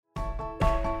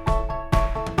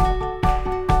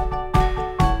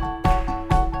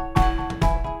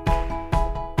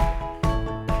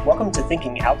welcome to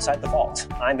Thinking Outside the Vault.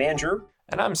 I'm Andrew.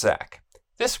 And I'm Zach.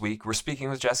 This week, we're speaking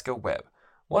with Jessica Webb,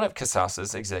 one of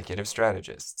Casasa's executive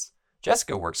strategists.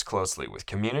 Jessica works closely with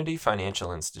community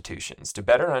financial institutions to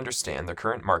better understand their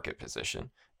current market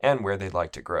position and where they'd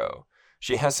like to grow.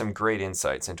 She has some great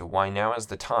insights into why now is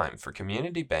the time for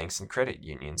community banks and credit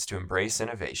unions to embrace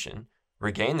innovation,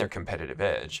 regain their competitive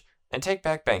edge, and take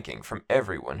back banking from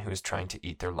everyone who is trying to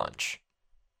eat their lunch.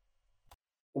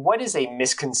 What is a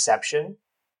misconception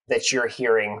that you're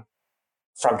hearing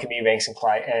from community banks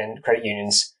and credit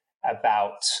unions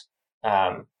about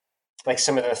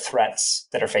some of the threats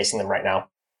that are facing them right now?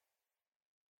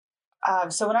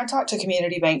 So when I talk to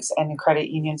community banks and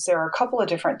credit unions, there are a couple of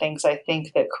different things I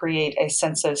think that create a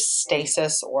sense of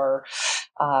stasis or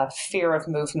fear of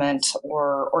movement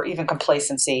or even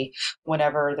complacency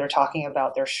whenever they're talking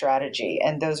about their strategy.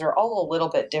 And those are all a little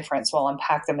bit different, so I'll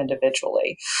unpack them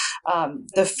individually.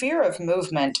 The fear of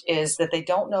movement is that they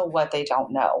don't know what they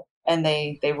don't know. And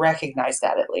they recognize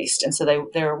that at least. And so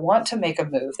they want to make a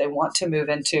move. They want to move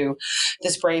into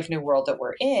this brave new world that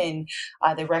we're in.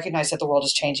 They recognize that the world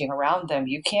is changing around them.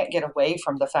 You can't get away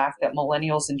from the fact that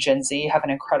millennials and Gen Z have an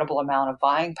incredible amount of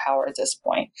buying power at this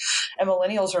point. And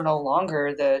millennials are no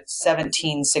longer the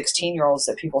 17, 16-year-olds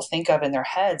that people think of in their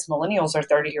heads. Millennials are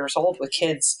 30 years old with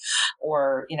kids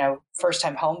or,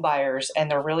 first-time home buyers, and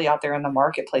they're really out there in the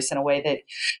marketplace in a way that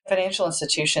financial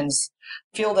institutions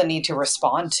feel the need to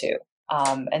respond to.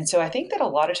 And so I think that a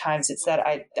lot of times it's that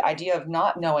the idea of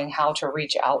not knowing how to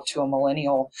reach out to a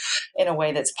millennial in a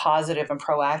way that's positive and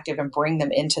proactive and bring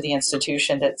them into the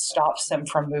institution that stops them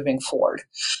from moving forward.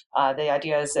 The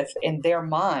idea is if in their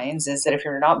minds is that if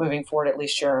you're not moving forward, at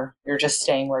least you're just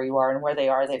staying where you are, and where they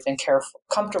are, they've been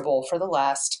comfortable for the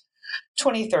last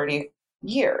 20, 30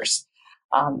 years.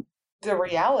 The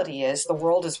reality is the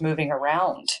world is moving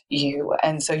around you.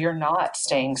 And so you're not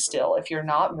staying still. If you're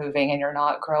not moving and you're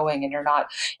not growing and you're not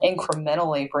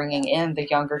incrementally bringing in the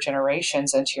younger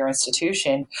generations into your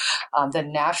institution, the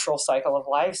natural cycle of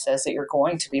life says that you're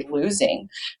going to be losing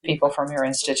people from your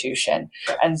institution.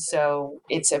 And so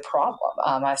it's a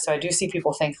problem. So I do see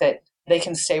people think that they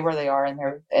can stay where they are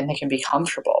and they can be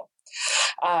comfortable.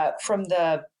 From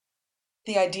the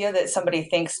idea that somebody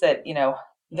thinks that,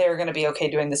 they're going to be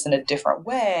okay doing this in a different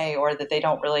way, or that they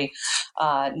don't really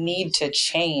need to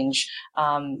change.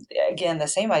 Again, the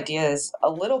same idea is a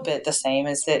little bit the same,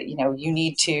 is that, you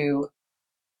need to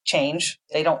change.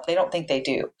 They don't think they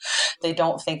do. They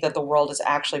don't think that the world is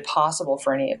actually possible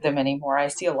for any of them anymore. I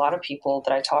see a lot of people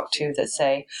that I talk to that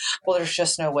say, well, there's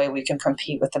just no way we can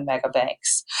compete with the mega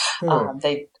banks.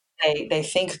 They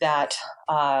think that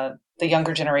the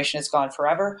younger generation is gone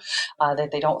forever,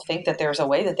 that they don't think that there's a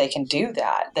way that they can do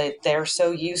that. They're so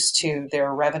used to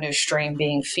their revenue stream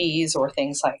being fees or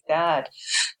things like that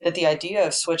the idea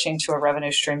of switching to a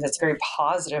revenue stream that's very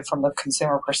positive from the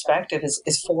consumer perspective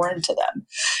is foreign to them.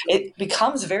 It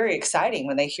becomes very exciting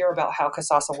when they hear about how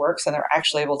Casasa works and they're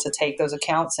actually able to take those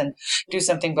accounts and do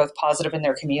something both positive in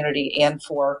their community and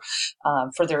for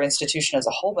their institution as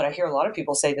a whole. But I hear a lot of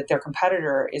people say that their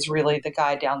competitor is really the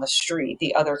guy down the street,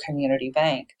 the other community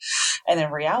bank. And in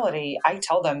reality, I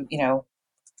tell them,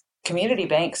 community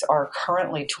banks are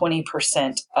currently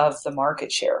 20% of the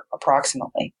market share,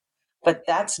 approximately. But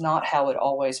that's not how it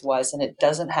always was, and it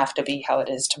doesn't have to be how it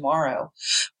is tomorrow.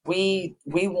 We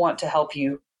want to help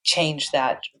you change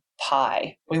that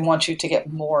pie. We want you to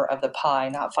get more of the pie,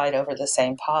 not fight over the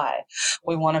same pie.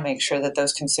 We want to make sure that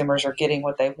those consumers are getting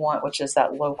what they want, which is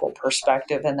that local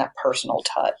perspective and that personal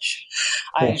touch.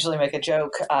 I usually make a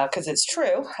joke because it's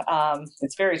true.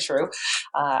 It's very true.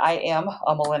 I am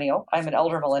a millennial. I'm an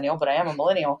elder millennial, but I am a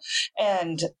millennial.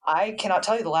 And I cannot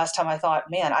tell you the last time I thought,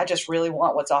 man, I just really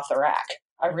want what's off the rack.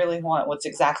 I really want what's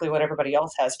exactly what everybody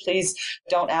else has. Please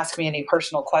don't ask me any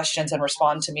personal questions and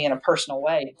respond to me in a personal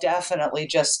way. Definitely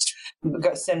just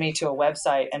send me to a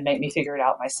website and make me figure it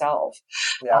out myself.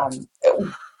 Yeah.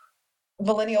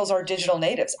 Millennials are digital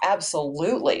natives,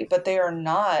 absolutely, but they are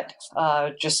not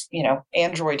just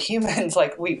Android humans.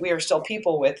 Like we are still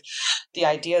people with the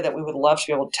idea that we would love to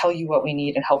be able to tell you what we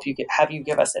need and have you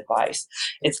give us advice.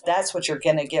 That's what you're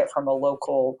going to get from a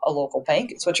local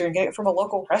bank. It's what you're going to get from a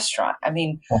local restaurant. I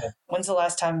mean, when's the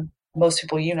last time most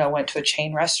people went to a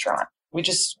chain restaurant?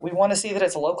 We want to see that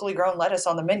it's locally grown lettuce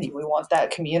on the menu. We want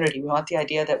that community. We want the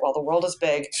idea that while the world is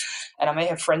big and I may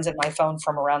have friends in my phone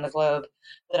from around the globe,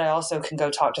 that I also can go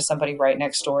talk to somebody right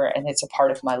next door and it's a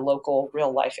part of my local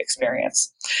real life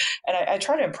experience. And I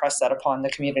try to impress that upon the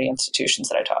community institutions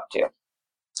that I talk to.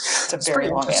 It's a very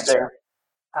long answer.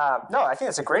 No, I think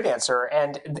that's a great answer.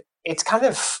 And it's kind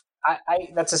of,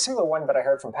 that's a similar one that I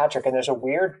heard from Patrick. And there's a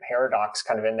weird paradox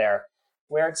kind of in there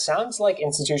where it sounds like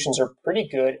institutions are pretty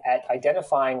good at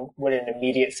identifying what an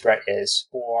immediate threat is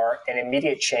or an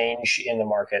immediate change in the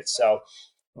market. So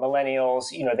millennials,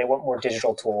 they want more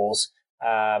digital tools,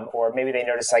 or maybe they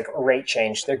notice like rate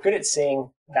change. They're good at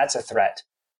seeing that's a threat.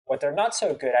 What they're not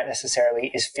so good at necessarily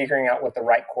is figuring out what the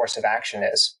right course of action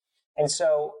is. And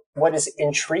so what is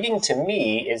intriguing to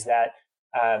me is that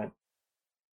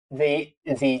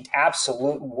the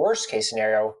absolute worst case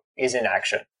scenario is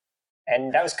inaction.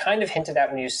 And that was kind of hinted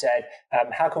at when you said,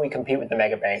 how can we compete with the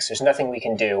mega banks? There's nothing we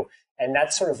can do. And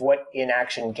that's sort of what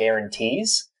inaction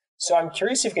guarantees. So I'm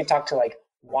curious if you could talk to like,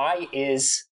 why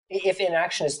is, if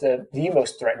inaction is the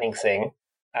most threatening thing,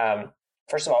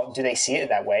 first of all, do they see it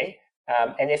that way?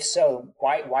 And if so,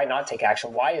 why not take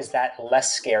action? Why is that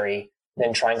less scary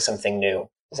than trying something new?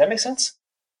 Does that make sense?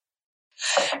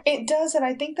 It does, and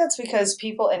I think that's because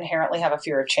people inherently have a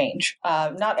fear of change.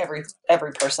 Not every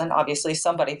person, obviously.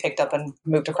 Somebody picked up and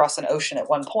moved across an ocean at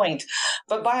one point,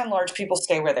 but by and large, people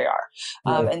stay where they are.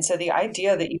 And so the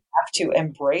idea that you have to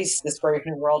embrace this brave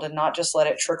new world and not just let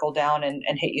it trickle down and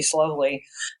hit you slowly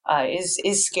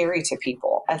is scary to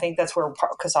people. I think that's where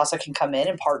Kasasa can come in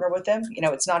and partner with them.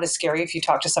 It's not as scary if you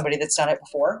talk to somebody that's done it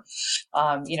before.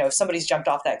 If somebody's jumped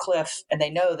off that cliff and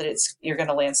they know that you're going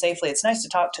to land safely, it's nice to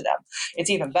talk to them. It's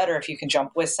even better if you can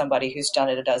jump with somebody who's done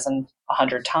it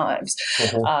 100 times.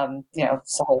 Mm-hmm.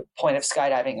 It's the whole point of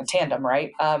skydiving in tandem,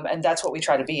 right? And that's what we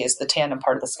try to be, is the tandem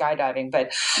part of the skydiving.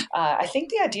 But I think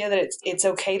the idea that it's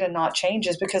okay to not change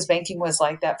is because banking was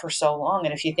like that for so long.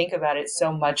 And if you think about it,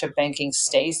 so much of banking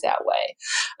stays that way.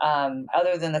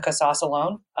 Other than the Kasasa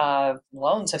loan,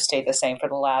 loans have stayed the same for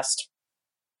the last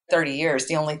 30 years.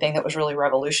 The only thing that was really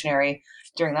revolutionary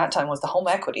during that time was the home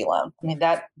equity loan. I mean,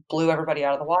 that blew everybody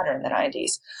out of the water in the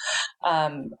 90s.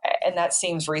 And that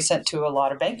seems recent to a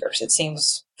lot of bankers. It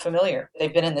seems familiar.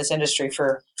 They've been in this industry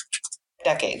for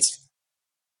decades.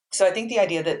 So I think the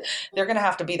idea that they're going to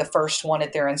have to be the first one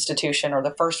at their institution or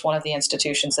the first one of the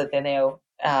institutions that they know,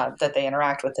 that they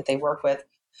interact with, that they work with,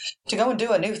 to go and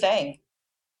do a new thing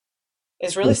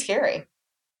is really scary.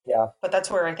 Yeah. But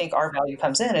that's where I think our value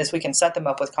comes in, is we can set them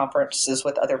up with conferences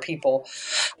with other people.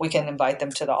 We can invite them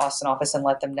to the Austin office and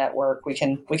let them network. We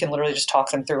can literally just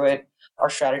talk them through it. Our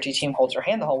strategy team holds their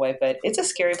hand the whole way, but it's a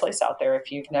scary place out there.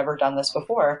 If you've never done this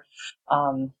before,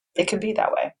 it can be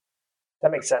that way.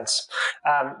 That makes sense.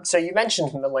 So you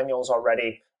mentioned millennials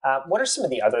already. What are some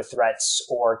of the other threats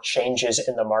or changes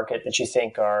in the market that you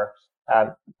think are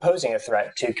posing a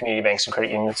threat to community banks and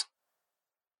credit unions?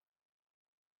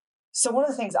 So one of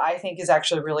the things I think is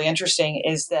actually really interesting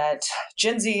is that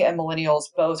Gen Z and millennials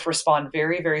both respond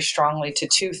very, very strongly to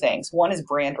two things. One is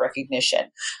brand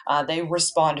recognition. They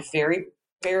respond very,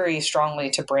 very strongly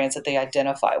to brands that they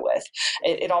identify with.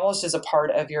 It almost is a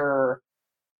part of your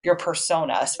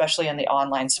persona, especially in the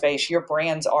online space. Your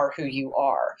brands are who you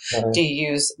are. Mm-hmm. Do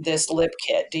you use this lip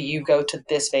kit? Do you go to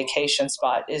this vacation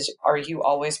spot? Are you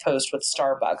always post with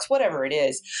Starbucks? Whatever it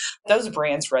is, those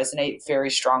brands resonate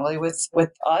very strongly with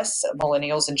us,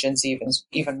 millennials and Gen Z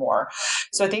even more.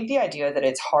 So I think the idea that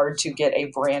it's hard to get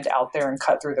a brand out there and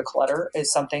cut through the clutter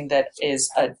is something that is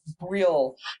a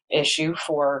real issue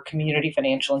for community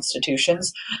financial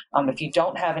institutions. If you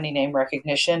don't have any name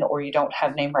recognition, or you don't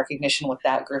have name recognition with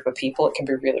that group of people, it can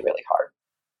be really, really hard.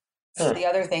 So the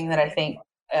other thing that I think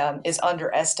is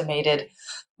underestimated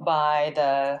by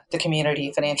the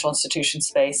community financial institution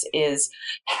space is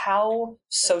how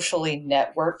socially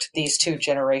networked these two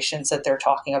generations that they're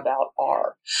talking about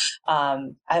are.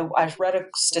 I read a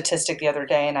statistic the other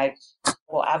day, and I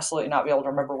will absolutely not be able to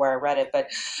remember where I read it, but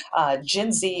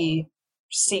Gen Z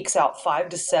seeks out 5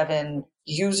 to 7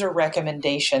 user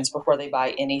recommendations before they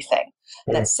buy anything.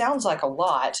 Mm-hmm. That sounds like a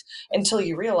lot until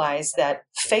you realize that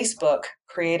Facebook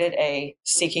created a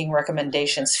seeking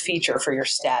recommendations feature for your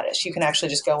status. You can actually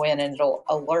just go in and it'll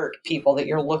alert people that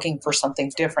you're looking for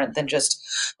something different than just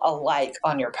a like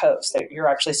on your post, that you're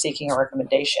actually seeking a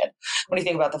recommendation. When you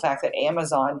think about the fact that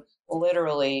Amazon,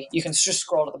 literally, you can just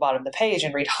scroll to the bottom of the page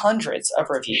and read hundreds of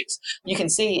reviews. You can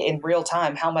see in real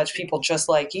time how much people just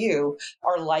like you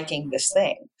are liking this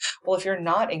thing. Well, if you're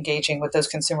not engaging with those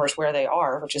consumers where they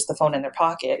are, which is the phone in their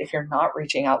pocket, if you're not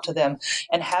reaching out to them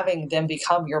and having them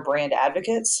become your brand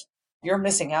advocates, you're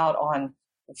missing out on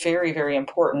very, very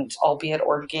important, albeit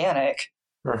organic,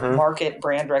 market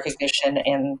brand recognition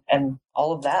and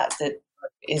all of that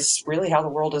is really how the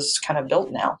world is kind of built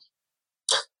now.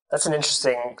 That's an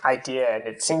interesting idea, and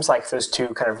it seems like those two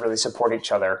kind of really support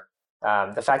each other.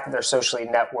 The fact that they're socially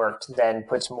networked then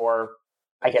puts more,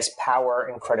 I guess, power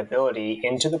and credibility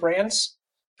into the brands.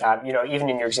 Even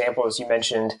in your example, as you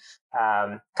mentioned,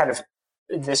 kind of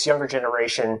this younger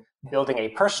generation building a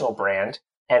personal brand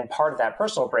And part of that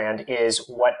personal brand is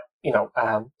what,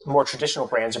 more traditional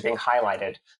brands are being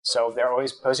highlighted. So they're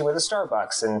always posing with a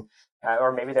Starbucks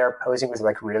or maybe they're posing with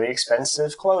like really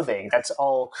expensive clothing. That's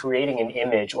all creating an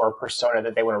image or a persona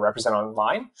that they want to represent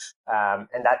online.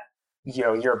 And that,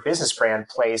 your business brand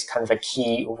plays kind of a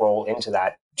key role into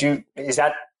that. Is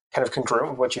that kind of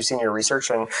congruent with what you've seen in your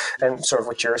research and sort of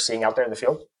what you're seeing out there in the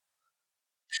field?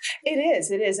 It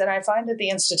is. And I find that the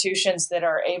institutions that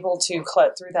are able to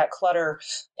cut through that clutter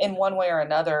in one way or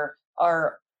another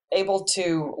are able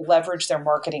to leverage their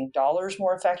marketing dollars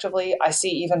more effectively. I see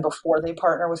even before they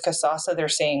partner with Kasasa, they're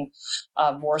seeing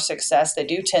more success. They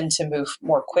do tend to move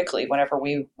more quickly whenever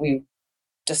we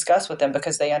discuss with them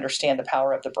because they understand the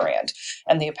power of the brand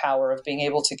and the power of being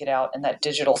able to get out in that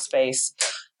digital space.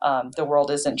 The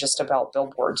world isn't just about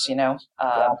billboards, the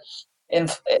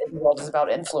world is about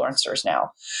influencers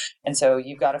now. And so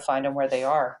you've got to find them where they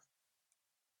are.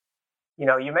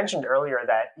 You mentioned earlier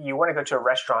that you want to go to a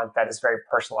restaurant that is very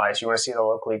personalized. You want to see the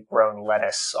locally grown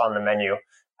lettuce on the menu.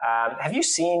 Have you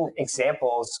seen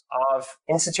examples of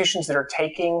institutions that are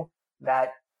taking that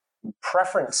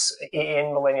preference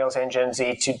in millennials and Gen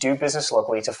Z to do business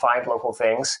locally, to find local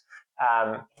things,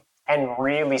 and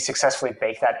really successfully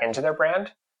bake that into their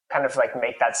brand, kind of like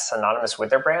make that synonymous with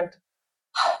their brand?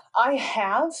 I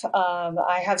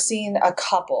have seen a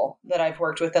couple that I've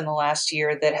worked with in the last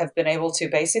year that have been able to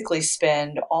basically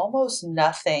spend almost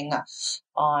nothing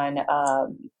on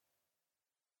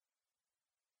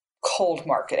cold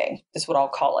marketing is what I'll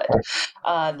call it.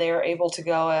 They're able to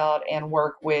go out and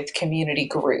work with community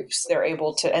groups. They're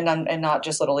able to, and not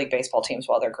just Little League baseball teams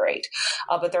while they're great,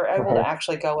 but they're able to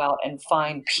actually go out and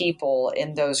find people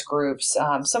in those groups.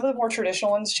 Some of the more traditional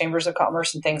ones, chambers of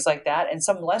commerce and things like that, and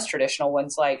some less traditional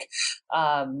ones like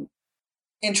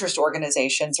interest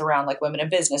organizations around like women in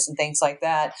business and things like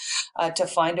that, to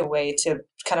find a way to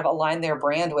kind of align their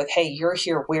brand with, hey, you're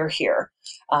here, we're here.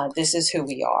 This is who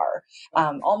we are.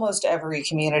 Almost every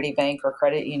community bank or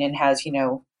credit union has,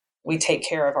 we take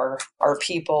care of our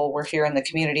people. We're here in the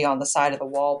community on the side of the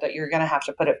wall, but you're going to have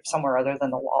to put it somewhere other than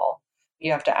the wall.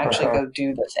 You have to actually go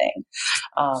do the thing.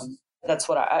 That's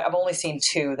what I've only seen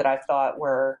two that I thought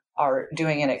are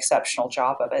doing an exceptional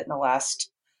job of it in the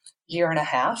last year and a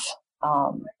half.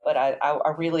 But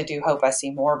I really do hope I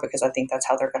see more because I think that's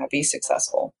how they're going to be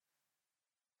successful.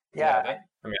 Yeah.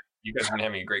 You guys have been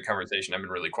having a great conversation. I've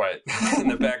been really quiet in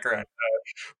the background.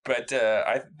 But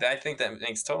I think that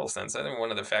makes total sense. I think one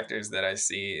of the factors that I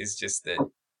see is just that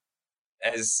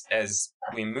as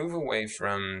we move away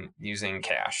from using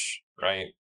cash, right?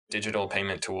 Digital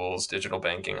payment tools, digital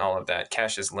banking, all of that,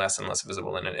 cash is less and less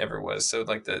visible than it ever was. So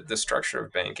like the structure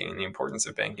of banking and the importance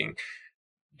of banking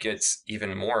gets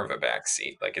even more of a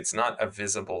backseat. Like it's not a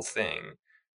visible thing.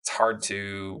 It's hard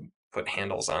to put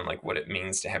handles on like what it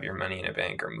means to have your money in a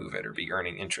bank or move it or be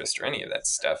earning interest or any of that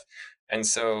stuff. And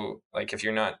so like if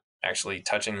you're not actually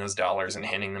touching those dollars and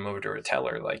handing them over to a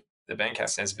teller, like the bank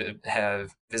has to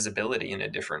have visibility in a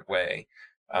different way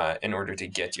in order to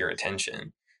get your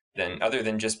attention, then other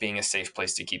than just being a safe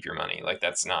place to keep your money. Like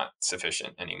that's not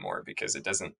sufficient anymore because it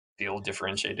doesn't feel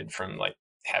differentiated from like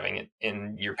having it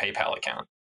in your PayPal account.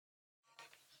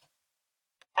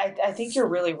 I think you're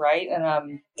really right.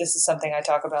 And this is something I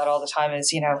talk about all the time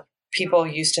is, people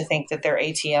used to think that their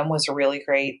ATM was a really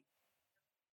great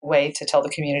way to tell the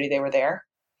community they were there.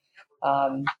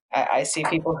 I see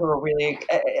people who are really,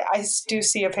 I do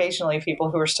see occasionally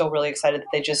people who are still really excited that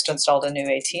they just installed a new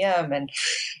ATM.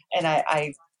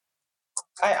 And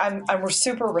I'm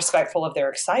super respectful of their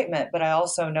excitement, but I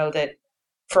also know that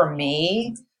for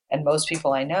me and most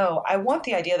people I know, I want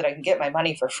the idea that I can get my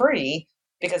money for free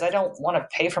because I don't want to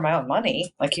pay for my own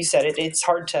money. Like you said, it's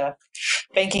hard to,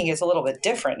 banking is a little bit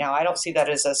different. Now, I don't see that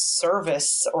as a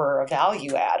service or a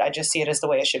value add. I just see it as the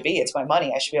way it should be. It's my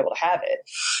money. I should be able to have it.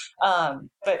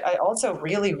 But I also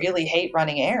really, really hate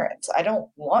running errands. I don't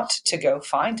want to go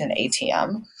find an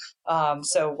ATM.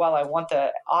 So while I want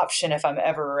the option if I'm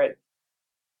ever at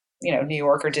New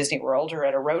York or Disney World or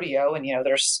at a rodeo and,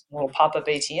 there's a little pop-up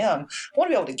ATM, I want to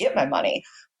be able to get my money.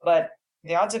 But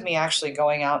the odds of me actually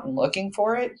going out and looking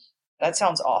for it, that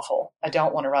sounds awful. I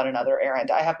don't want to run another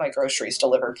errand. I have my groceries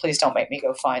delivered. Please don't make me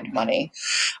go find money.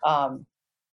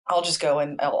 I'll just go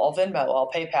and I'll Venmo,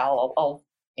 I'll PayPal, I'll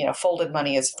folded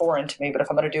money is foreign to me, but if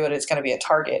I'm going to do it, it's going to be at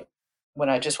Target when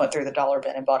I just went through the dollar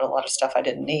bin and bought a lot of stuff I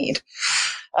didn't need.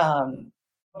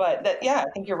 But I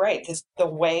think you're right. The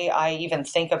way I even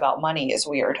think about money is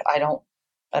weird. I don't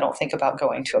think about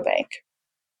going to a bank.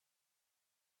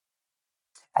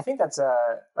 I think that's a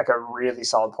really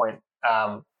solid point.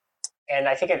 And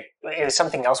I think it is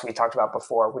something else we talked about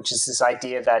before, which is this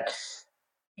idea that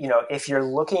if you're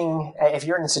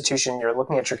an institution, you're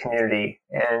looking at your community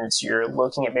and you're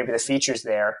looking at maybe the features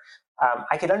there,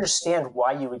 I could understand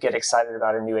why you would get excited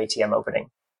about a new ATM opening,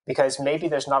 because maybe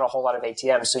there's not a whole lot of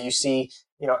ATMs. So you see,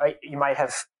 you might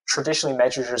have traditionally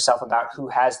measured yourself about who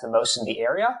has the most in the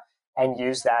area and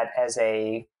use that as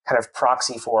a kind of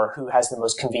proxy for who has the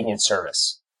most convenient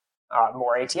service.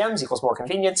 More ATMs equals more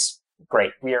convenience.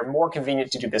 Great. We are more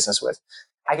convenient to do business with.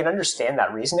 I can understand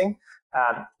that reasoning,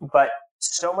 but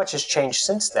so much has changed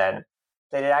since then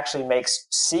that it actually makes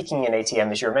seeking an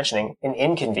ATM, as you were mentioning, an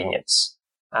inconvenience,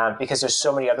 because there's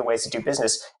so many other ways to do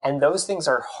business. And those things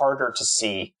are harder to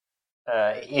see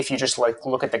if you just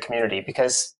look at the community,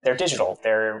 because they're digital,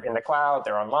 they're in the cloud,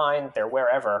 they're online, they're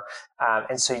wherever.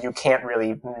 And so you can't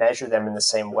really measure them in the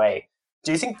same way.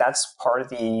 Do you think that's part of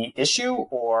the issue,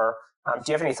 or do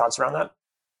you have any thoughts around that?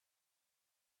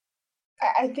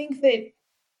 I think that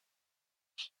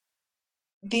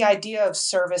the idea of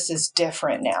service is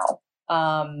different now,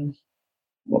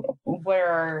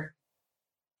 where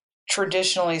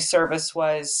traditionally service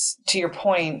was, to your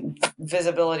point,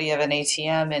 visibility of an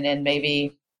ATM, and then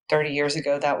maybe 30 years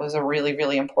ago that was a really,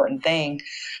 really important thing.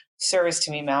 Service to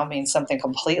me now means something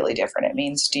completely different. It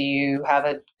means,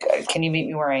 can you meet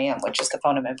me where I am, which is the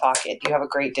phone in my pocket? Do you have a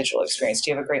great digital experience?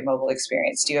 Do you have a great mobile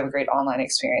experience? Do you have a great online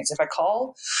experience? If I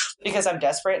call because I'm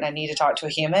desperate and I need to talk to a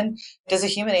human, does a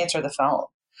human answer the phone?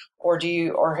 Or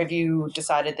have you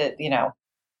decided that,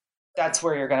 that's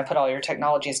where you're going to put all your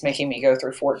technology, is making me go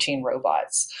through 14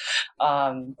 robots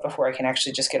before I can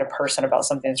actually just get a person about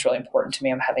something that's really important to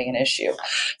me? I'm having an issue.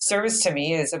 Service to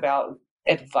me is about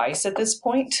advice at this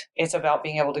point. It's about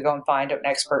being able to go and find an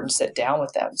expert and sit down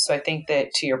with them. So I think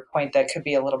that, to your point, that could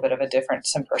be a little bit of a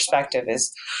difference in perspective.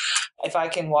 Is if I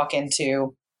can walk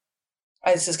into,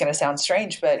 this is going to sound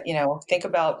strange, but think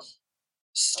about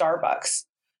Starbucks.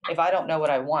 If I don't know what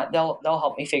I want, they'll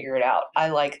help me figure it out. I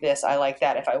like this, I like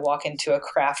that. If I walk into a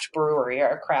craft brewery or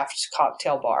a craft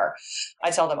cocktail bar,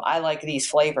 I tell them I like these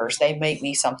flavors. They make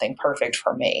me something perfect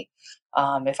for me.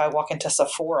 If I walk into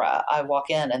Sephora, I walk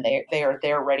in and they are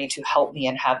there ready to help me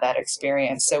and have that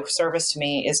experience. So service to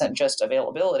me isn't just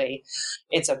availability.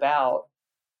 It's about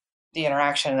the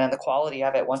interaction and the quality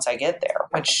of it once I get there,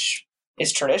 which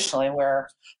is traditionally where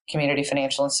community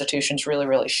financial institutions really,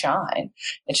 really shine.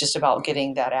 It's just about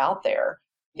getting that out there.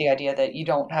 The idea that you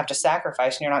don't have to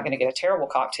sacrifice and you're not going to get a terrible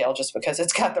cocktail just because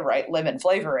it's got the right lemon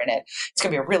flavor in it. It's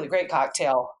going to be a really great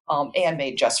cocktail and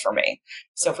made just for me.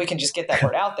 So if we can just get that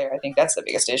word out there, I think that's the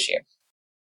biggest issue.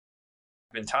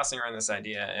 I've been tossing around this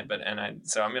idea,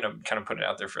 so I'm going to kind of put it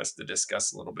out there for us to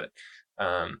discuss a little bit.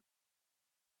 I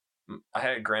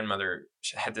had a grandmother,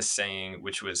 she had this saying,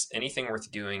 which was, anything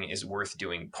worth doing is worth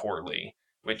doing poorly,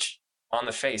 which on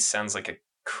the face sounds like a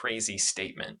crazy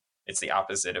statement. It's the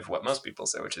opposite of what most people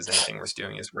say, which is anything worth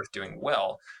doing is worth doing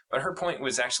well. But her point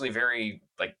was actually very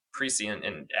prescient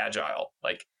and agile.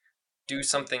 Do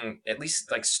something, at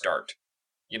least start.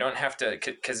 You don't have to,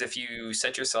 because if you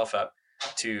set yourself up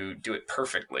to do it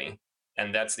perfectly,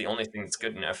 and that's the only thing that's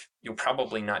good enough, you'll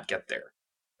probably not get there,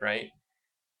 right?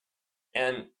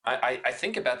 And I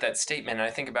think about that statement, and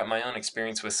I think about my own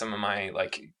experience with some of my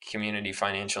community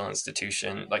financial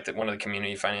institution, one of the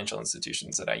community financial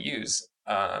institutions that I use,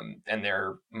 and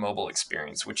their mobile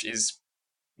experience, which is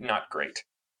not great.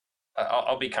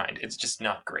 I'll be kind. It's just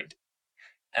not great.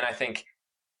 And I think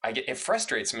it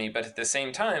frustrates me, but at the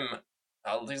same time,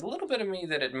 there's a little bit of me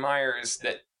that admires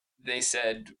that they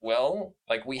said, well,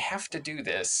 we have to do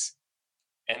this,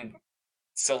 and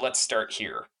so let's start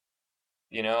here.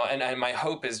 And my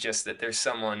hope is just that there's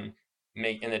someone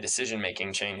in the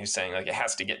decision-making chain who's saying it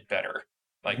has to get better.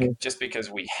 Just because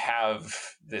we have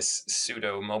this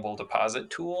pseudo mobile deposit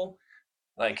tool,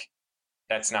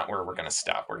 that's not where we're going to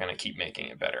stop. We're going to keep making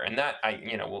it better. And that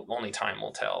only time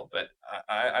will tell. But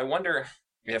I wonder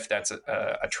if that's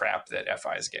a trap that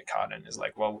FIs get caught in, is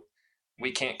well,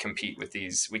 we can't compete with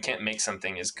these. We can't make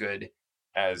something as good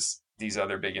as these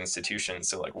other big institutions.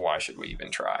 So why should we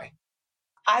even try?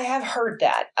 I have heard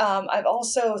that. I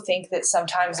also think that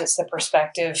sometimes it's the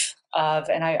perspective of,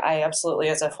 and I absolutely,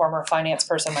 as a former finance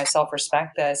person myself,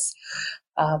 respect this.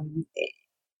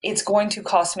 It's going to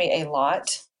cost me a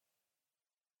lot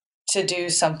to do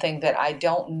something that I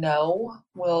don't know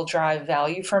will drive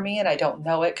value for me, and I don't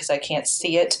know it because I can't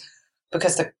see it,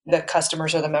 because the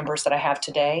customers or the members that I have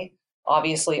today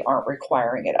obviously aren't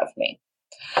requiring it of me.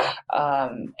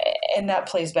 And that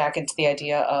plays back into the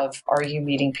idea of, are you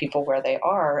meeting people where they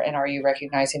are, and are you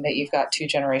recognizing that you've got two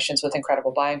generations with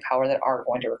incredible buying power that are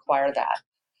going to require that?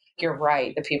 You're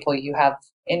right. The people you have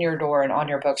in your door and on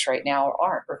your books right now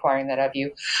aren't requiring that of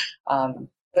you,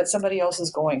 but somebody else is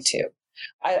going to.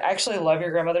 I actually love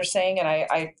your grandmother's saying, and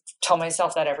I tell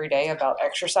myself that every day about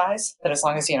exercise, that as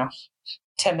long as,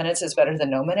 10 minutes is better than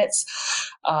no minutes.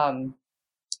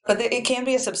 But it can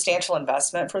be a substantial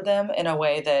investment for them in a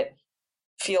way that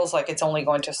feels like it's only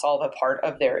going to solve a part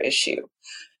of their issue,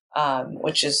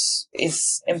 which is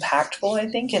impactful, I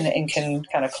think, and can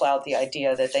kind of cloud the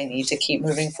idea that they need to keep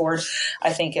moving forward.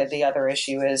 I think the other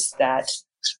issue is that,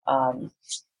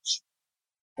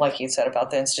 like you said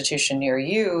about the institution near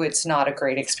you, it's not a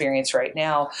great experience right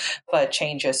now, but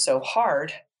change is so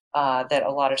hard that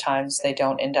a lot of times they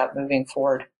don't end up moving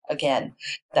forward again.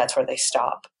 That's where they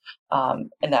stop.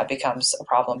 And that becomes a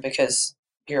problem because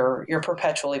you're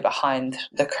perpetually behind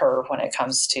the curve when it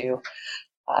comes to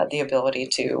the ability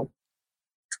to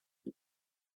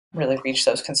really reach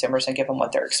those consumers and give them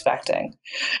what they're expecting.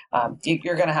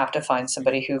 You're going to have to find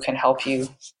somebody who can help you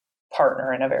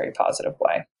partner in a very positive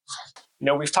way.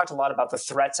 We've talked a lot about the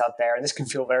threats out there, and this can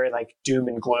feel very like doom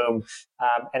and gloom.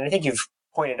 And I think you've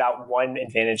pointed out one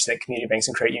advantage that community banks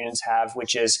and credit unions have,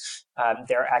 which is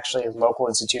they're actually local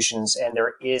institutions, and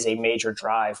there is a major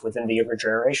drive within the younger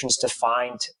generations to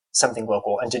find something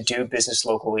local and to do business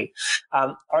locally.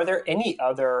 Are there any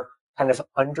other kind of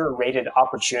underrated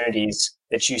opportunities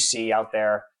that you see out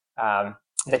there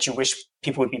that you wish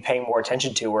people would be paying more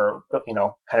attention to, or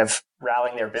kind of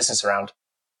rallying their business around?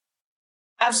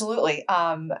 Absolutely.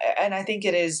 And I think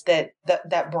it is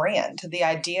that brand, the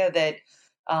idea that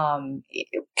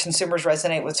consumers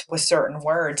resonate with certain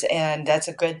words, and that's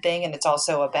a good thing, and it's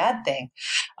also a bad thing.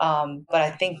 But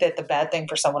I think that the bad thing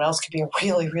for someone else could be a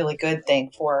really, really good thing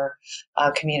for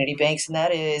community banks, and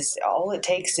that is all it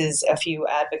takes is a few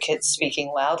advocates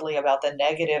speaking loudly about the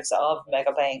negatives of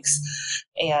mega banks,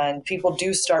 and people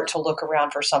do start to look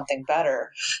around for something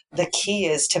better. The key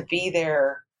is to be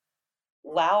there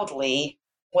loudly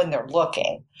when they're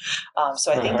looking. So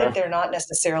I think that they're not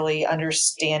necessarily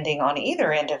understanding on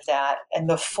either end of that, and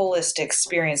the fullest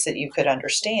experience that you could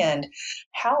understand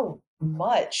how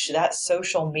much that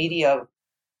social media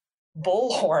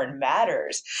bullhorn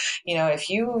matters. If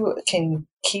you can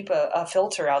keep a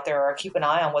filter out there or keep an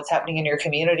eye on what's happening in your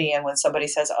community, and when somebody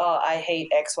says, oh, I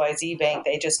hate XYZ bank,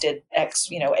 they just did X,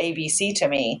 ABC to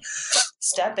me,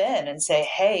 step in and say,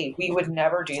 hey, we would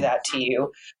never do that to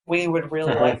you. We would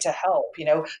really like to help.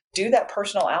 Do that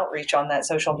personal outreach on that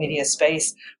social media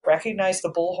space, recognize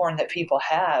the bullhorn that people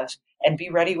have, and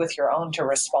be ready with your own to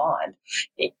respond.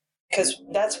 Because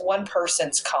that's one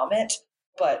person's comment,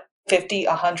 but 50,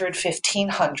 100,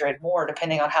 1,500 more,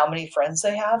 depending on how many friends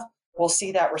they have, will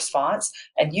see that response.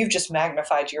 And you've just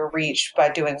magnified your reach by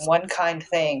doing one kind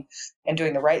thing and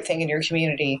doing the right thing in your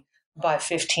community by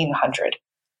 1,500.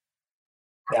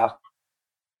 Yeah.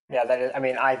 Yeah, that is,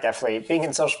 I definitely, being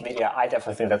in social media, I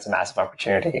definitely think that's a massive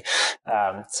opportunity.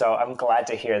 So I'm glad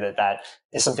to hear that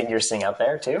is something you're seeing out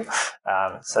there too.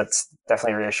 So it's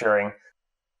definitely reassuring.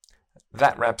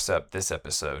 That wraps up this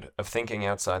episode of Thinking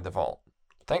Outside the Vault.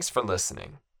 Thanks for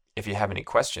listening. If you have any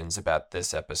questions about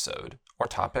this episode or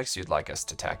topics you'd like us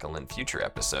to tackle in future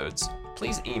episodes,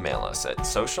 please email us at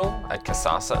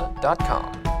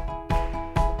social@casasa.com.